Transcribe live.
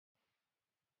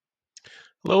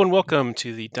Hello and welcome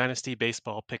to the Dynasty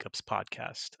Baseball Pickups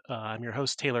podcast. I'm your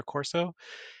host, Taylor Corso,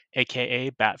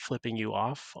 aka Bat Flipping You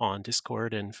Off on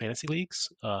Discord and Fantasy Leagues,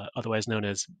 otherwise known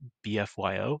as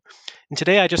BFYO. And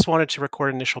today I just wanted to record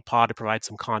an initial pod to provide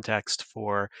some context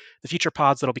for the future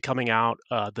pods that'll be coming out,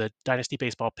 the Dynasty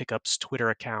Baseball Pickups Twitter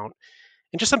account,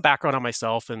 and just some background on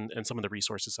myself and some of the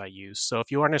resources I use. So if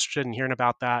you aren't interested in hearing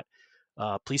about that,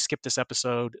 please skip this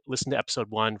episode. Listen to episode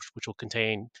one, which will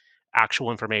contain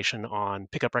actual information on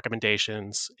pickup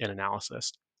recommendations and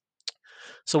analysis.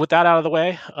 So, with that out of the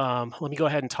way, let me go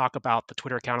ahead and talk about the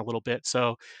Twitter account a little bit.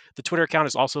 So, the Twitter account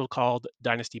is also called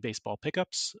Dynasty Baseball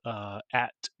Pickups.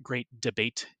 At Great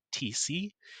Debate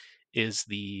TC is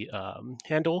the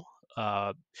handle.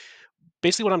 Uh,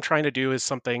 Basically, what I'm trying to do is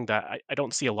something that I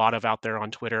don't see a lot of out there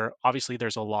on Twitter. Obviously,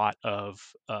 there's a lot of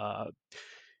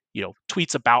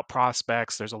tweets about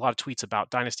prospects. There's a lot of tweets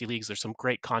about dynasty leagues. There's some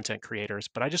great content creators,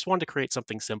 but I just wanted to create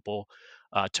something simple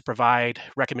to provide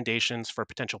recommendations for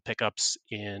potential pickups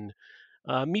in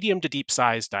medium to deep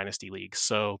size dynasty leagues.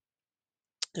 So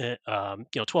 12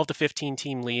 to 15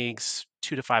 team leagues,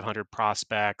 2 to 500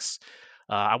 prospects.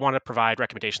 I want to provide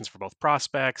recommendations for both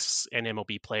prospects and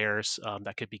MLB players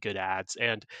that could be good ads.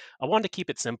 And I wanted to keep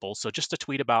it simple. So just a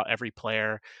tweet about every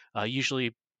player,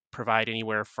 usually provide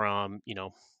anywhere from,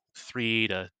 3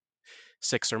 to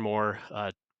 6 or more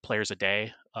players a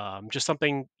day. Just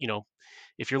something,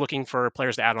 if you're looking for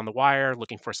players to add on the wire,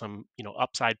 looking for some,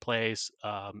 upside plays,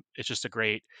 it's just a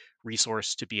great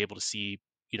resource to be able to see,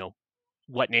 you know,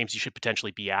 what names you should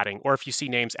potentially be adding. Or if you see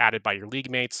names added by your league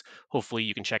mates, hopefully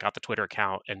you can check out the Twitter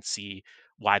account and see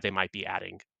why they might be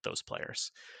adding those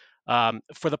players.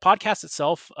 For the podcast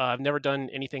itself, I've never done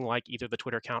anything like either the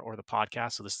Twitter account or the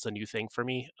podcast, so this is a new thing for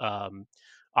me.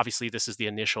 Obviously, this is the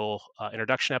initial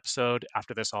introduction episode.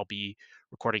 After this, I'll be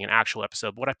recording an actual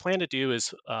episode. What I plan to do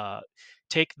is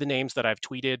take the names that I've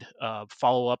tweeted,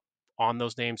 follow up on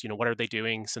those names. What are they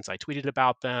doing since I tweeted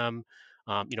about them?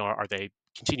 Are they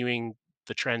continuing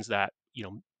the trends that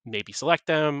maybe select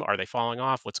them? Are they falling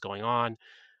off? What's going on?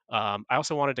 I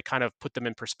also wanted to kind of put them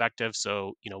in perspective.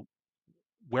 So,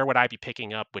 where would I be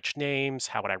picking up which names?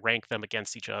 How would I rank them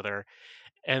against each other?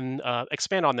 And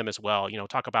expand on them as well.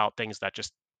 Talk about things that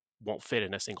just won't fit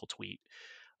in a single tweet.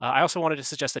 I also wanted to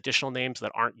suggest additional names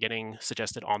that aren't getting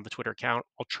suggested on the Twitter account.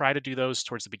 I'll try to do those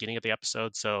towards the beginning of the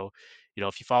episode. So,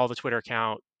 if you follow the Twitter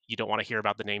account, you don't want to hear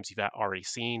about the names you've already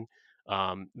seen,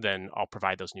 then I'll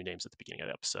provide those new names at the beginning of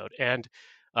the episode. And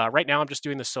right now, I'm just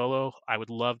doing the solo. I would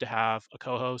love to have a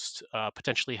co-host,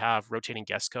 potentially have rotating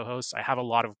guest co-hosts. I have a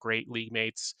lot of great league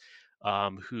mates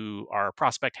who are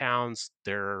prospect hounds.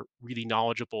 They're really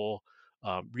knowledgeable,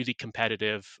 really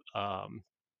competitive.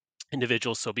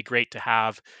 Individuals. So it'd be great to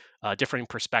have differing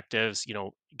perspectives,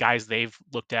 guys they've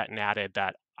looked at and added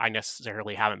that I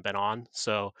necessarily haven't been on.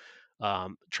 So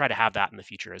try to have that in the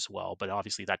future as well. But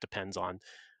obviously that depends on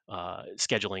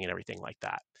scheduling and everything like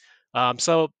that.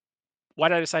 So why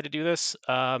did I decide to do this?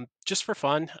 Just for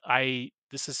fun.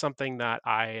 This is something that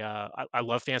I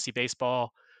love fantasy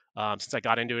baseball. Since I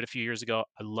got into it a few years ago,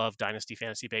 I love Dynasty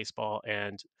Fantasy Baseball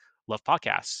and love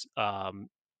podcasts.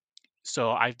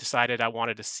 So I've decided I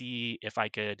wanted to see if I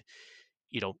could,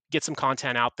 get some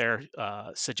content out there,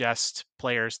 suggest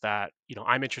players that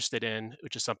I'm interested in,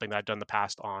 which is something that I've done in the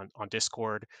past on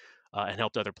Discord, and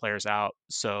helped other players out.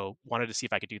 So wanted to see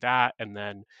if I could do that, and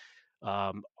then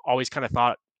always kind of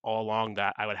thought all along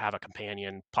that I would have a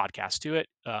companion podcast to it.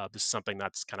 This is something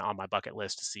that's kind of on my bucket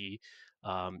list to see,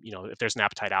 if there's an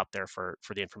appetite out there for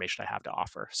the information I have to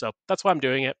offer. So that's why I'm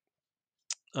doing it.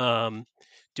 Um,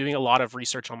 Doing a lot of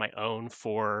research on my own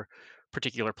for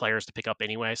particular players to pick up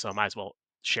anyway, so I might as well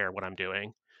share what I'm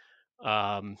doing.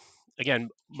 Um, Again,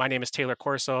 my name is Taylor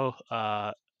Corso.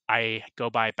 I go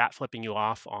by Bat Flipping You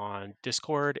Off on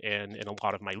Discord and in a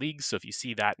lot of my leagues. So if you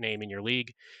see that name in your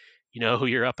league, you know who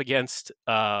you're up against.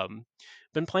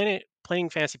 Been playing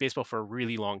fantasy baseball for a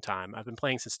really long time. I've been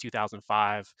playing since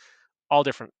 2005, all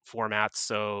different formats.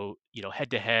 So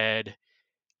head to head,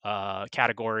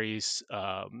 categories,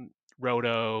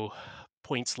 roto,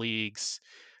 points leagues.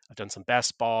 I've done some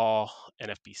best ball,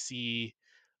 NFBC,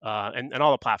 and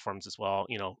all the platforms as well.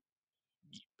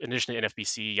 In addition to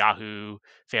NFBC, Yahoo,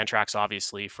 Fantrax,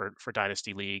 obviously for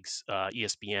dynasty leagues,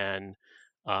 ESPN.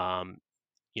 Um,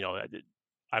 you know, uh,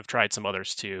 I've tried some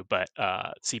others too, but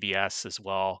CBS as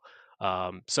well.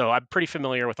 So I'm pretty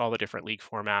familiar with all the different league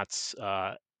formats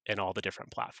and all the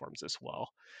different platforms as well.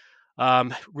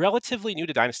 Relatively new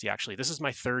to Dynasty, actually. This is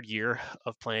my third year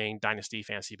of playing Dynasty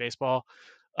Fantasy Baseball.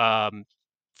 Um,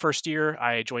 First year,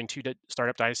 I joined two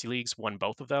startup Dynasty leagues, won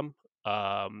both of them.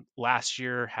 Last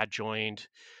year, had joined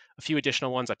a few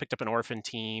additional ones. I picked up an orphan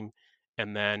team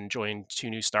and then joined two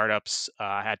new startups.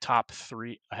 I had top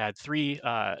three. I had three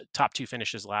top two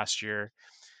finishes last year,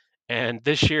 and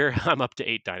this year I'm up to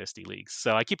eight dynasty leagues.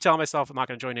 So I keep telling myself I'm not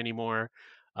going to join anymore,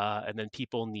 and then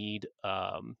people need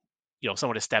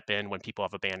someone to step in when people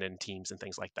have abandoned teams and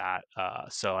things like that.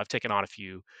 So I've taken on a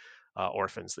few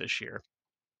orphans this year.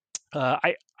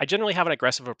 I generally have an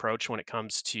aggressive approach when it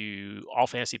comes to all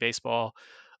fantasy baseball.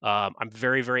 I'm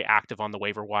very very active on the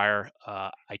waiver wire.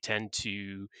 I tend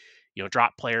to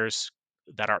drop players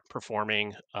that aren't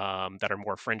performing, that are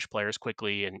more fringe players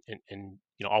quickly, and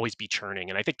always be churning.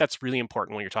 And I think that's really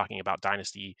important when you're talking about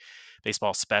dynasty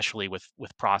baseball, especially with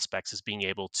prospects, is being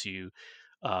able to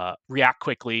react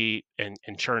quickly and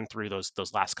churn through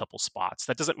those last couple spots.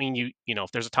 That doesn't mean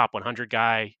if there's a top 100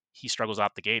 guy, he struggles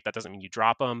out the gate. That doesn't mean you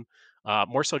drop him.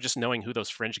 More so just knowing who those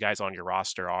fringe guys on your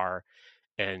roster are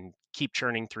and keep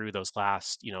churning through those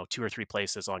last, two or three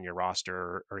places on your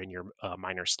roster or in your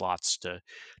minor slots to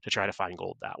try to find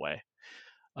gold that way.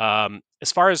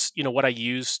 As far as what I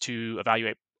use to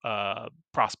evaluate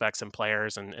prospects and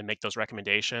players and make those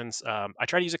recommendations, I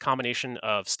try to use a combination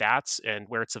of stats and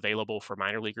where it's available for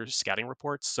minor leaguers scouting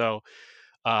reports. So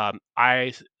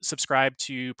subscribe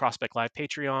to Prospect Live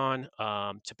Patreon,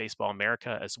 to Baseball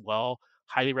America as well.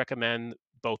 Highly recommend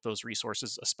both those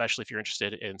resources, especially if you're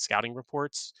interested in scouting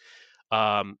reports.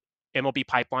 Um, MLB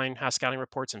Pipeline has scouting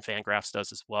reports, and Fangraphs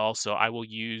does as well. So I will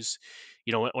use,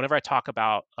 whenever I talk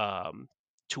about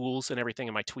tools and everything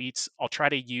in my tweets, I'll try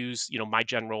to use, my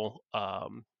general, I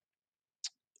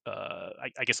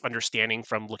guess, understanding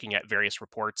from looking at various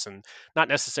reports, and not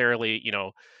necessarily,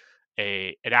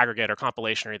 an aggregate or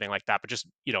compilation or anything like that, but just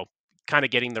kind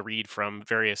of getting the read from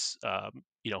various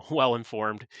well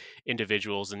informed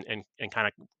individuals, and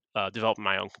kind of developing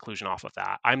my own conclusion off of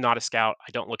that. I'm not a scout.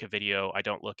 I don't look at video. I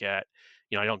don't look at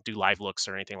I don't do live looks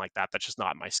or anything like that. That's just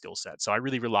not my skill set. So I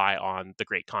really rely on the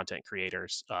great content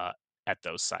creators at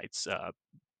those sites.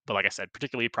 But like I said,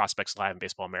 particularly Prospects Live and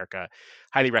Baseball America,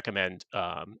 highly recommend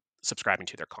subscribing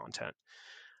to their content.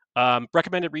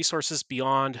 Recommended resources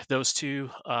beyond those two,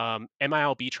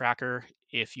 MILB Tracker.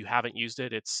 If you haven't used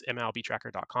it, it's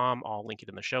milbtracker.com. I'll link it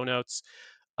in the show notes.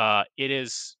 It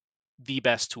is the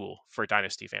best tool for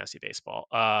Dynasty Fantasy Baseball.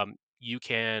 You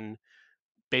can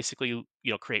basically,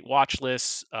 create watch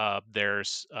lists.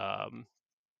 There's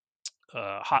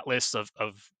hot lists of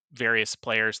various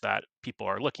players that people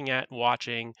are looking at and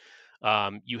watching.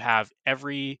 You have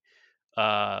every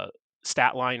uh,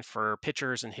 stat line for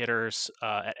pitchers and hitters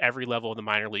at every level of the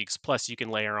minor leagues. Plus, you can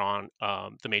layer on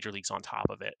the major leagues on top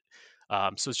of it.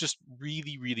 So it's just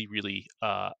really, really, really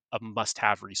a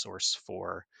must-have resource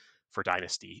for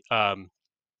Dynasty. In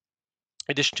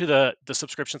addition to the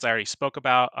subscriptions I already spoke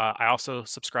about, I also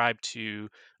subscribe to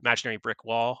Imaginary Brick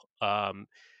Wall.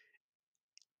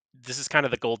 This is kind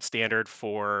of the gold standard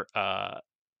for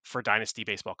dynasty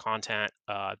baseball content.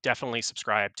 Definitely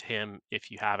subscribe to him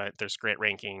if you haven't. There's great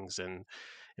rankings and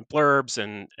blurbs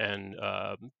and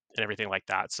everything like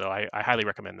that. So I highly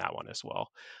recommend that one as well.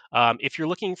 If you're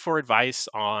looking for advice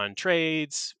on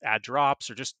trades, add drops,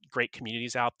 or just great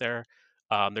communities out there,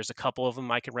 there's a couple of them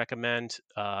I can recommend.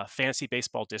 Fantasy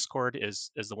Baseball Discord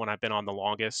is the one I've been on the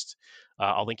longest.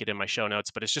 I'll link it in my show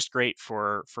notes, but it's just great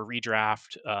for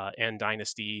redraft and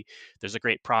dynasty. There's a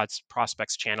great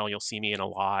prospects channel. You'll see me in a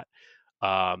lot.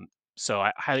 So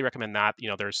I highly recommend that.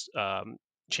 There's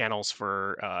channels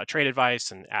for trade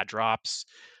advice and ad drops.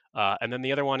 And then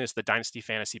the other one is the Dynasty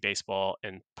Fantasy Baseball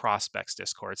and Prospects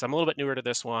Discord. So I'm a little bit newer to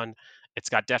this one. It's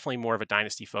got definitely more of a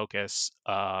dynasty focus.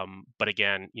 But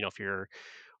again, if you're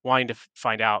wanting to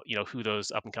find out, who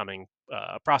those up and coming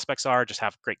prospects are, just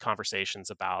have great conversations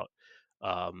about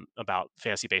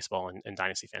fantasy baseball and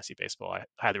dynasty fantasy baseball. I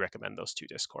highly recommend those two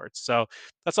discords. So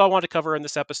that's all I wanted to cover in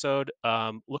this episode.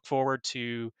 Look forward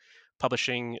to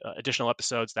publishing additional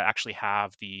episodes that actually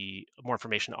have the more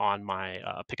information on my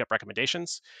pickup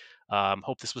recommendations.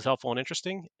 Hope this was helpful and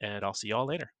interesting, and I'll see you all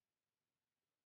later.